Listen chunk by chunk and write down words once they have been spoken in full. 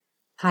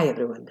Hi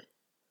everyone.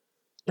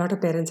 A lot of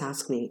parents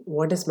ask me,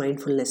 what does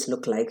mindfulness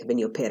look like when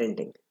you're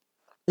parenting?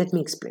 Let me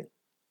explain.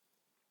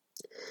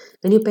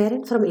 When you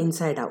parent from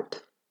inside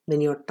out, when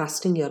you're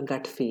trusting your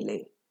gut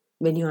feeling,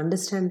 when you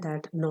understand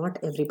that not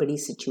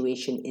everybody's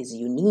situation is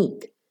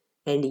unique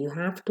and you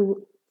have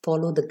to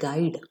follow the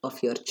guide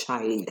of your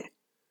child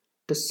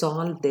to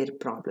solve their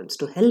problems,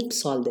 to help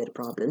solve their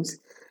problems,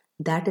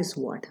 that is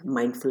what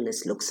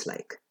mindfulness looks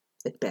like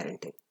with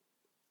parenting.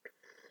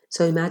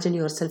 So imagine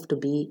yourself to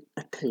be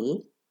a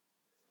tree.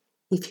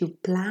 If you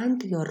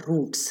plant your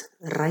roots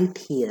right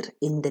here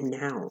in the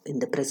now, in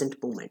the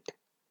present moment,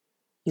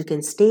 you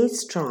can stay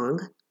strong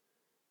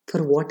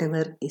for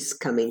whatever is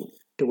coming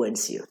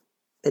towards you.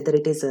 Whether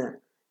it is a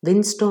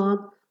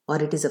windstorm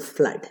or it is a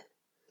flood,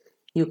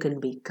 you can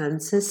be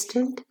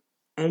consistent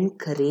and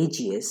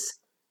courageous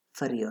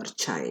for your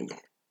child.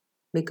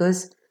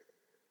 Because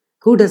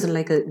who doesn't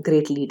like a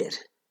great leader,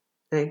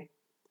 right?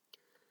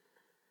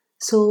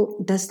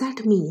 So, does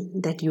that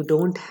mean that you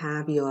don't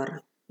have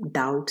your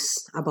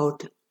doubts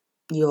about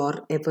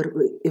your ever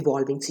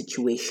evolving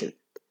situation?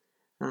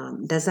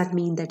 Does that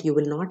mean that you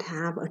will not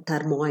have a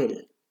turmoil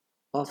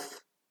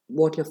of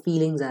what your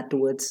feelings are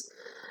towards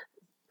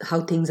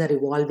how things are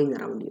evolving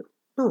around you?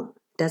 No,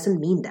 it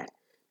doesn't mean that.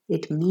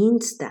 It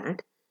means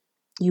that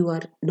you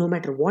are, no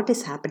matter what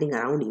is happening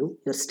around you,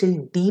 you're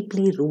still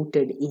deeply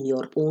rooted in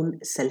your own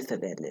self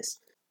awareness.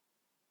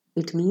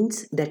 It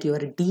means that you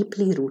are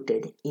deeply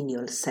rooted in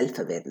your self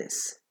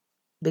awareness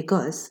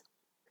because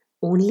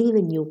only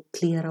when you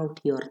clear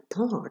out your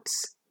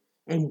thoughts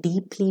and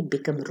deeply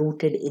become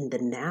rooted in the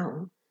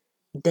now,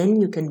 then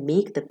you can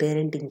make the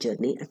parenting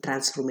journey a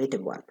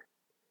transformative one.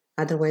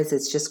 Otherwise,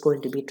 it's just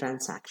going to be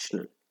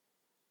transactional,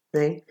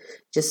 right?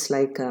 Just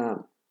like,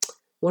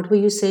 what were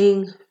you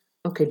saying?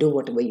 Okay, do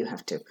whatever you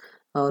have to,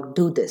 or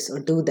do this or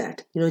do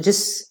that.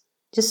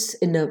 Just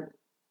in a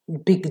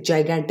big,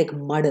 gigantic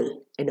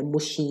muddle and a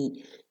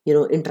mushy,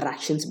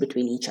 interactions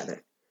between each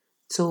other.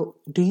 So,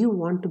 do you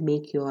want to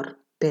make your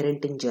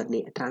parenting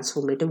journey a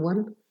transformative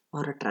one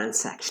or a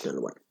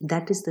transactional one?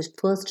 That is the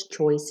first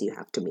choice you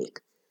have to make.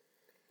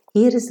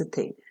 Here is the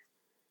thing.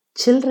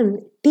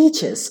 Children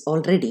teach us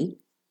already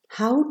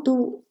how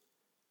to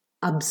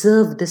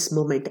observe this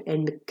moment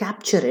and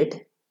capture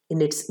it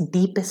in its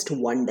deepest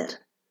wonder.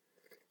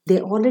 They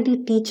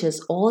already teach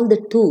us all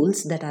the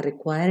tools that are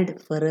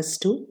required for us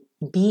to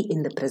be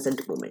in the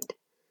present moment.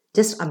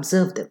 Just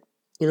observe them.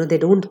 They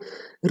don't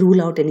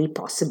rule out any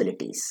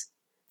possibilities.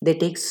 They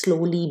take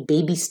slowly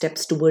baby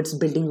steps towards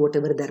building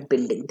whatever they're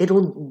building. They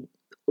don't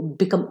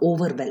become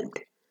overwhelmed.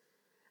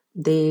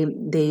 They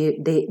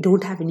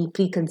don't have any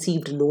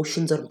preconceived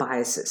notions or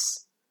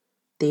biases.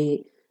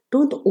 They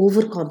don't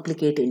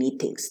overcomplicate any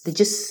things. They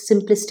just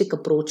simplistic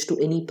approach to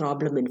any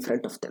problem in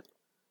front of them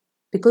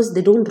because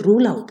they don't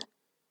rule out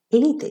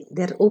anything.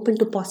 They're open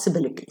to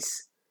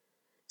possibilities.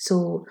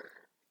 So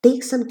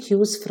take some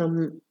cues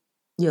from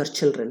your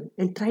children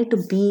and try to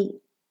be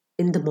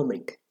in the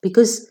moment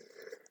because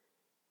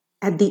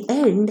at the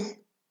end,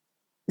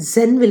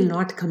 Zen will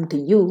not come to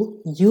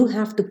you. You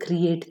have to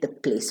create the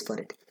place for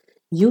it.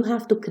 You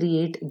have to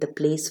create the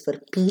place for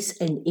peace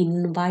and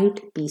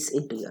invite peace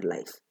into your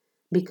life.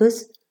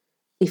 Because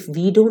if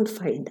we don't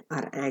find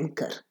our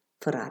anchor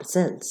for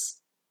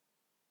ourselves,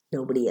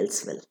 nobody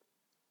else will.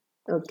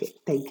 Okay,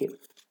 thank you.